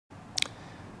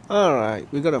Alright,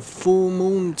 we got a full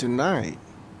moon tonight,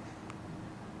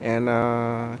 and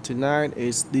tonight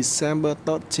is December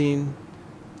 13,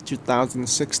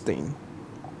 2016,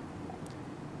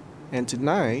 and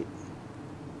tonight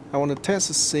I want to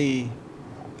test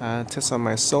on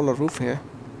my solar roof here.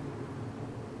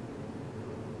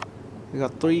 We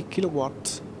got 3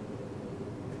 kilowatts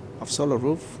of solar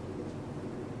roof,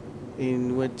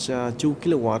 in which 2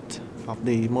 kilowatts of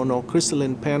the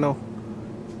monocrystalline panel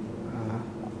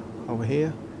over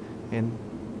here, and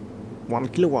 1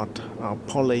 kilowatt of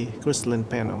polycrystalline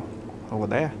panel over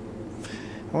there.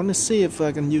 I want to see if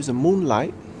I can use a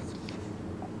moonlight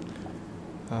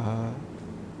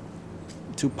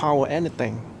to power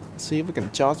anything. See if I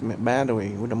can charge my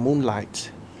battery with the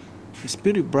moonlight. It's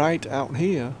pretty bright out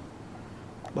here,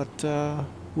 but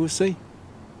we'll see.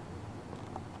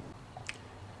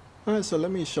 Alright, so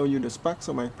let me show you the specs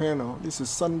of my panel. This is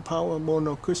sun power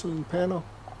monocrystalline panel,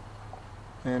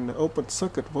 and the open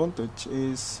circuit voltage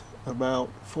is about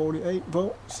 48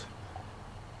 volts.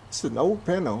 It's an old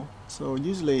panel, so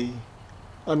usually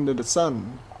under the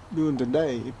sun during the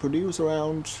day it produces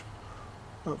around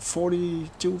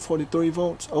 42-43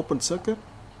 volts open circuit.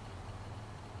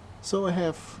 So I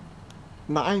have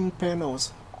 9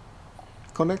 panels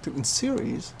connected in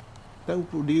series that will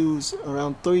produce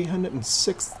around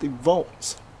 360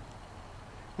 volts,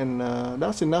 and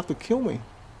that's enough to kill me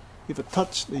if I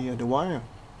touch the wire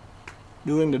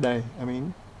during the day, I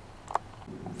mean.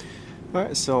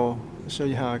 Alright, so I'll show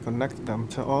you how I connect them.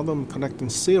 So all of them connect in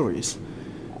series.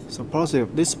 So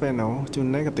positive this panel to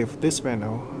negative this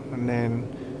panel, and then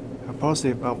a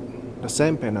positive of the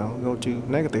same panel go to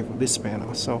negative of this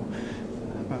panel. So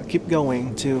keep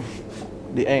going to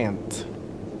the end,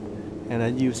 and I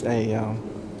use a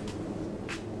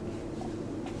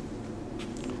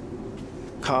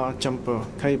car jumper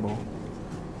cable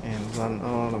and run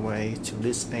all the way to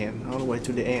this end, all the way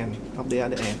to the end of the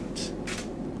other end.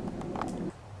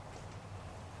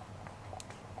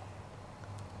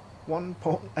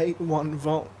 1.81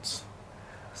 volts.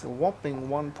 So whopping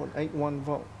 1.81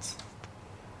 volts.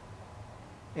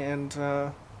 And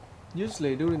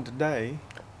usually during the day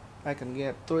I can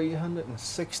get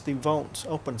 360 volts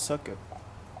open circuit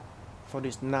for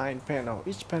this 9 panel.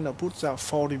 Each panel puts out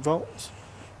 40 volts.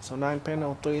 So 9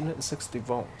 panel, 360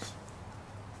 volts.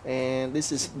 And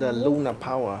this is the lunar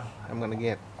power. I'm gonna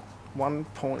get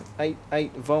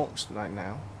 1.88 volts right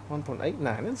now.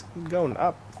 1.89. It's going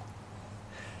up.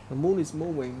 The moon is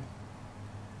moving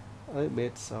a little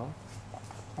bit, so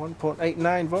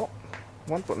 1.89 volt,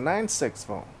 1.96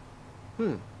 volt.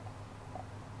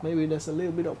 Maybe there's a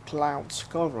little bit of clouds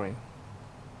covering.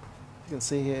 You can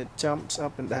see here it jumps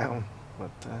up and down, but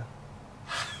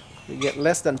we get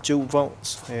less than 2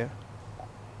 volts here.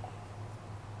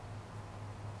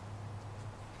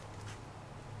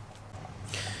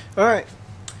 Alright,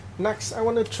 next I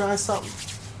want to try something.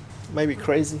 Maybe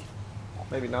crazy,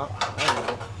 maybe not, I don't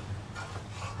know.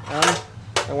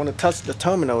 I want to touch the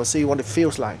terminal and see what it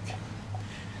feels like.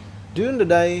 During the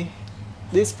day,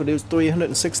 this produces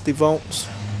 360 volts,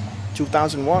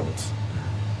 2000 watts.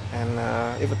 And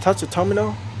if I touch the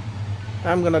terminal,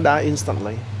 I'm gonna die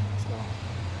instantly. So,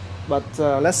 but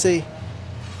let's see.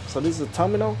 So this is the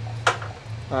terminal,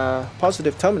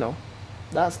 positive terminal.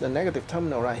 That's the negative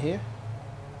terminal right here.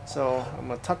 So I'm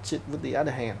gonna touch it with the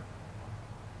other hand.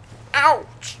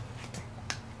 Ouch!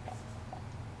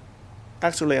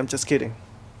 Actually, I'm just kidding.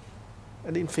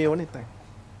 I didn't feel anything.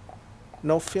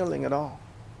 No feeling at all.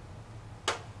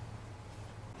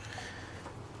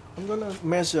 I'm gonna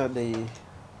measure the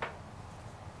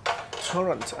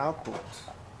current output.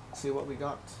 See what we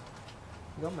got.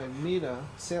 I got my meter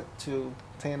set to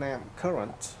 10 amp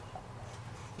current.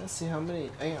 Let's see how many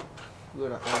amp we're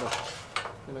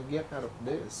gonna get out of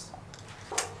this.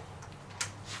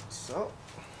 So,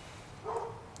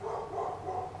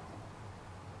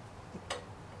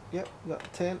 yep,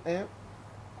 got 10 amp.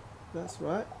 That's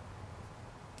right.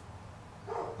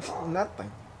 Nothing.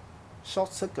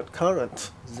 Short circuit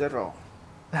current, 0.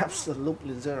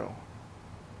 Absolutely 0.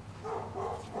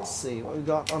 Let's see what we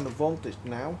got on the voltage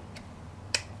now.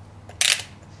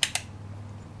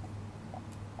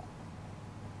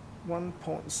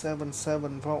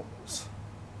 .77 volts.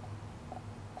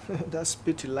 That's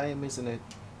pretty lame, isn't it?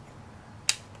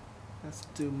 Let's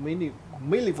do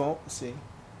millivolts. See,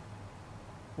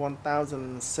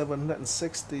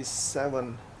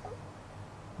 1767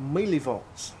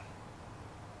 millivolts.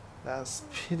 That's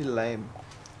pretty lame.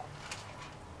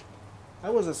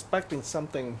 I was expecting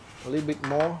something a little bit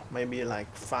more, maybe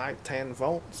like 5-10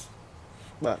 volts,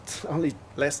 but only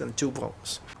less than 2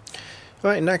 volts.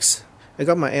 Alright, next I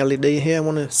got my LED here. I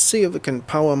want to see if I can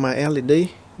power my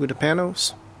LED with the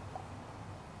panels.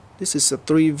 This is a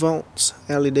 3 volts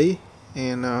LED,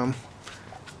 and I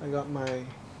got my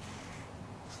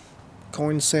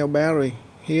coin cell battery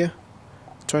here,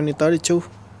 2032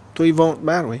 3 volt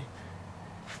battery.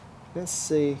 Let's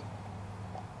see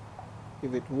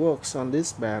if it works on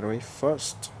this battery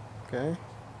first. Okay,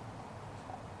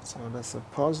 so that's a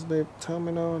positive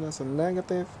terminal, that's a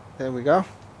negative. There we go,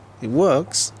 it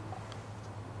works.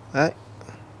 Right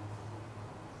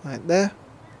there.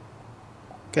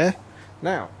 Okay,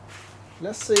 now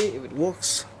let's see if it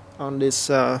works on this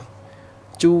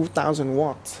 2000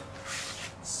 watt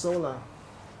solar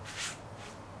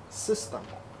system.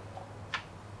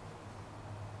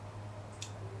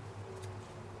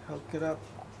 Hook it up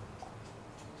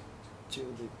to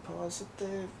the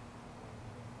positive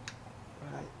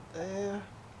right there.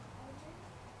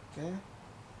 Okay,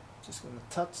 just gonna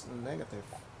touch the negative.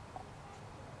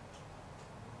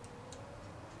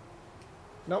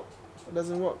 Nope, it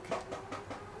doesn't work.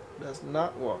 Does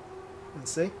not work. And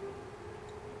see,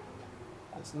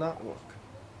 does not work.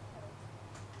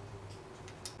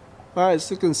 Alright,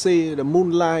 as you can see, the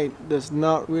moonlight does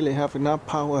not really have enough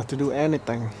power to do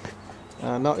anything.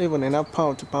 Not even enough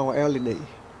power to power LED.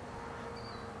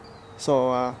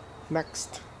 So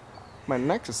my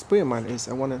next experiment is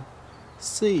I want to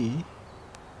see,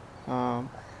 I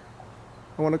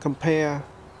want to compare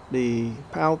the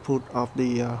output of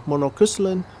the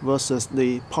monocrystalline versus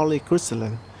the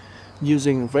polycrystalline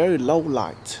using very low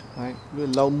light, right? Very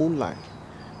low moonlight.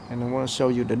 And I want to show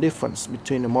you the difference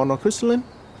between the monocrystalline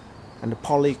and the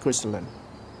polycrystalline.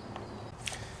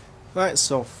 Right,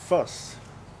 so first,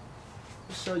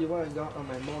 let's show you what I got on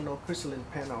my monocrystalline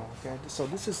panel. Okay, so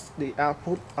this is the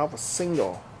output of a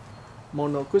single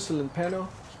monocrystalline panel,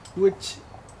 which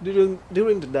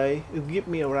during the day it will give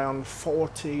me around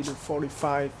 40 to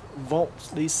 45 volts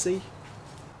DC.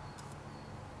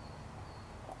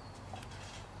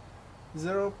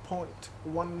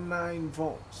 0.19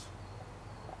 volts.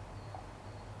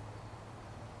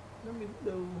 Let me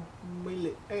do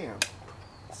milliamp.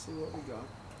 Let's see what we got.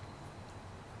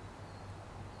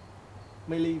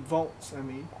 Millivolts, I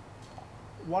mean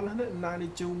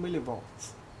 192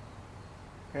 millivolts.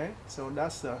 Okay, so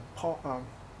that's the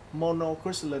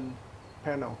monocrystalline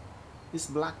panel, this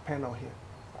black panel here.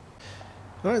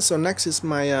 Alright, so next is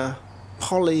my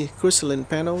polycrystalline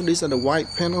panel. These are the white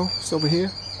panels over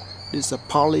here. These are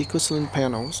polycrystalline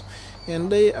panels, and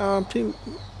they are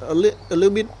a little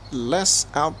bit less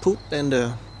output than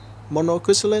the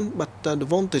monocrystalline, but the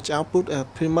voltage output are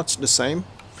pretty much the same.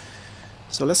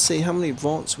 So let's see how many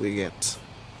volts we get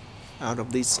out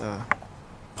of this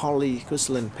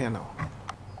polycrystalline panel.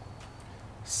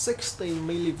 60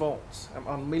 millivolts. I'm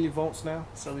on millivolts now,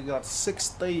 so we got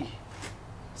 60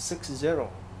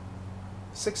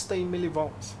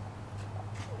 millivolts.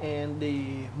 And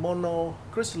the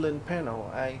monocrystalline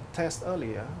panel I tested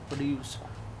earlier produced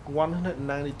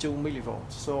 192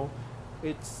 millivolts. So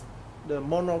it's the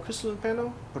monocrystalline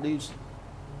panel produced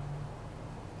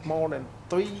more than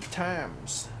 3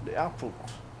 times the output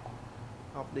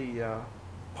of the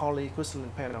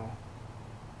polycrystalline panel.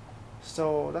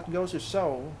 So that goes to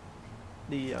show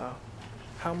the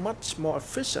how much more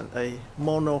efficient a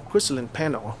monocrystalline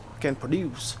panel can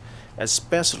produce,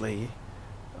 especially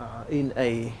in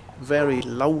a very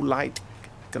low light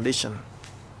condition.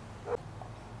 Let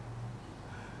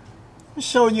me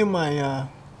show you my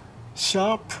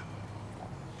sharp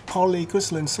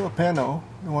polycrystalline solar panel,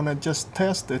 the one I just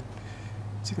tested.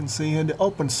 As you can see here, the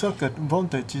open circuit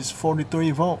voltage is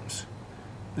 43 volts.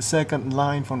 The second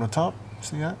line from the top,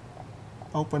 see that?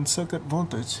 Open circuit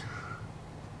voltage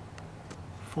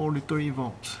 43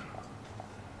 volts.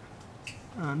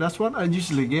 That's what I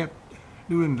usually get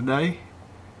during the day.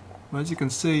 But as you can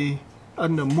see,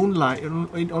 under moonlight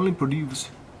it only produces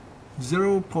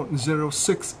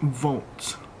 0.06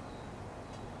 volts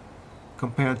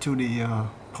compared to the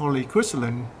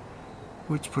polycrystalline,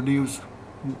 which produce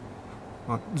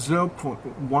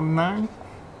 0.19.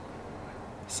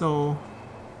 So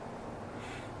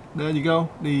there you go,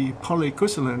 the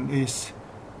polycrystalline is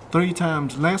 3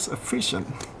 times less efficient.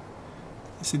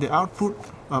 You see the output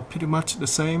are pretty much the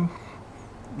same,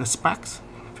 the specs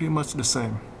pretty much the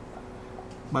same,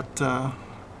 but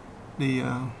the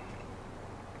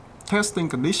testing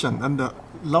condition under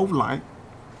low light,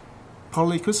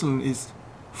 polycrystalline is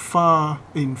far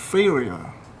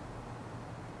inferior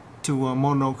to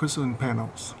monocrystalline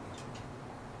panels.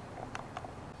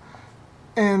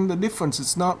 And the difference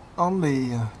is not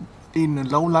only in a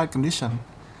low light condition.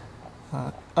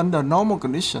 Under normal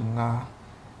condition,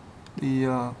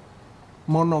 the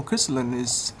monocrystalline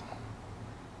is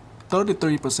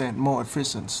 33% more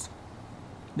efficient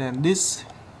than this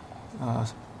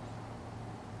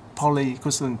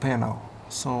polycrystalline panel.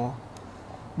 So,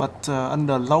 but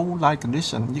under low light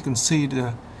condition, you can see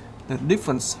the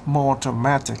difference more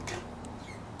dramatic.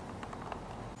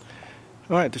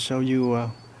 Alright, to show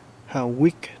you how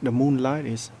weak the moonlight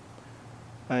is,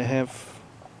 I have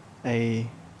a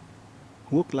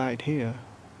work light here,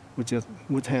 which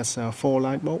has 4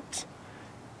 light bulbs,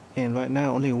 and right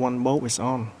now only 1 bulb is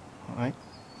on. Alright,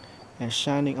 and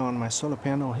shining on my solar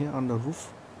panel here on the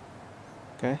roof.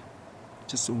 Okay,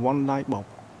 just 1 light bulb,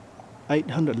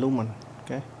 800 lumen.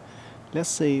 Okay, let's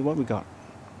see what we got.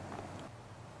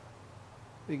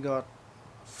 We got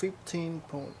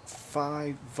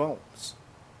 15.5 volts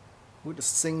with a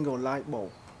single light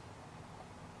bulb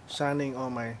shining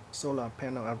on my solar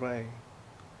panel array.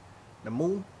 The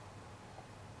moon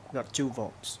got 2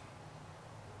 volts.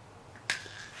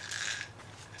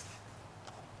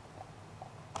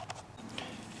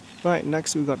 Right,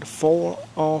 next we got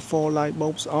all four light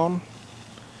bulbs on,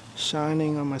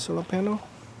 shining on my solar panel.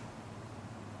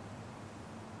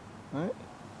 Right,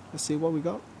 let's see what we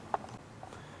got.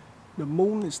 The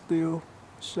moon is still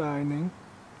shining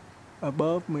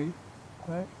above me,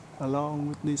 right, along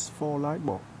with these 4 light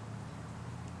bulbs.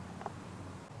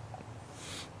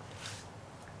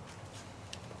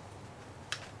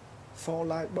 Four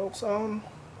light bulbs on.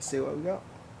 Let's see what we got.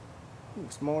 Ooh,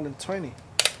 it's more than 20.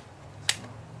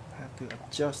 I have to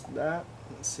adjust that.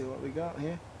 Let's see what we got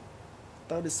here.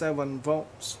 37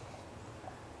 volts.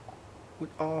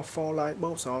 With all 4 light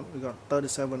bulbs on, we got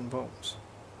 37 volts.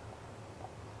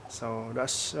 So that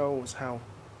shows how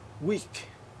weak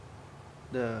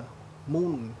the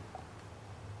moon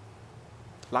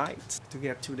light to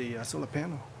get to the solar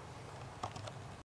panel.